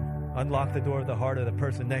 Unlock the door of the heart of the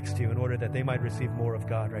person next to you in order that they might receive more of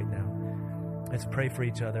God right now. Let's pray for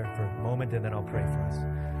each other for a moment, and then I'll pray for us.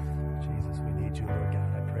 Jesus, we need you, Lord God.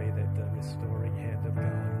 I pray that the restoring hand of God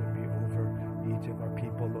would be over each of our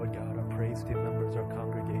people, Lord God, our praise team members, our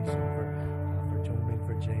congregation, for Joan,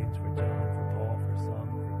 for James, for John, for Paul, for Sam,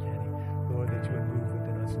 for Kenny. Lord, that you would move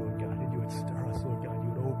within us, Lord God, and you would stir us, Lord God. You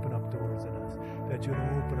would open up doors in us, that you would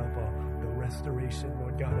open up the restoration,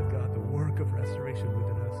 Lord God of God, the work of restoration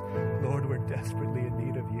within us. Lord, we're desperately in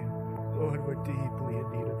need of you. Lord, we're deeply in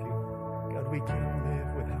need of you. God, we can't live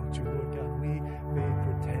without you, Lord God. We may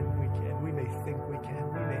pretend we can. We may think we can.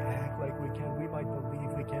 We may act like we can. We might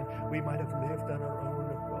believe we can. We might have lived on our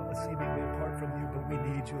own, seemingly apart from you, but we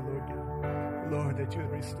need you, Lord God. Lord, that you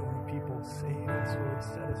would restore people, save us, Lord,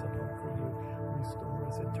 set us apart for you, restore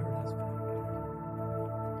us and turn us back.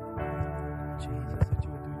 Jesus, that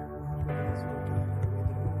you would do your work with us, Lord God, in a way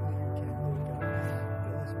that only you can, Lord God.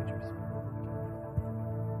 Fill us with your Spirit, Lord God.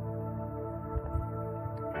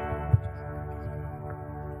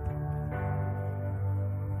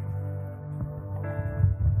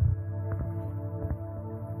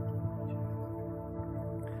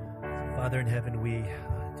 Father in heaven, we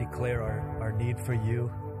declare our need for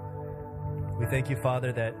you. We thank you,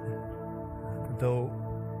 Father, that though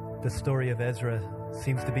the story of Ezra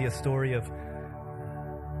seems to be a story of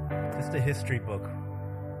just a history book,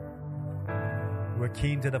 we're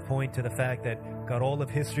keen to the fact that, God, all of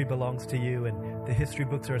history belongs to you, and the history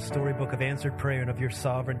books are a storybook of answered prayer and of your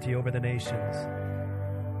sovereignty over the nations.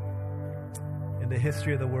 And the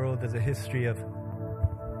history of the world is a history of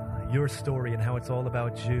your story and how it's all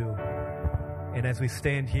about you. And as we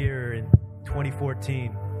stand here in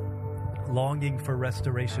 2014, longing for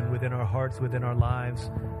restoration within our hearts, within our lives,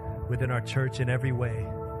 within our church in every way,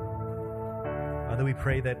 Father, we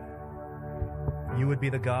pray that you would be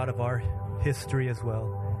the God of our history as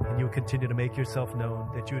well, and you would continue to make yourself known,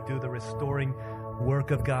 that you would do the restoring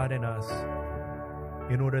work of God in us,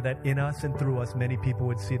 in order that in us and through us many people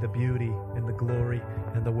would see the beauty and the glory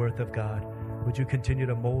and the worth of God. Would you continue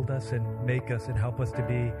to mold us and make us and help us to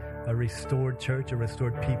be a restored church, a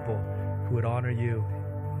restored people who would honor you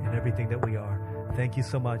in everything that we are. Thank you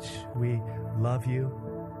so much. We love you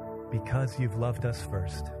because you've loved us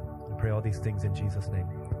first. We pray all these things in Jesus' name.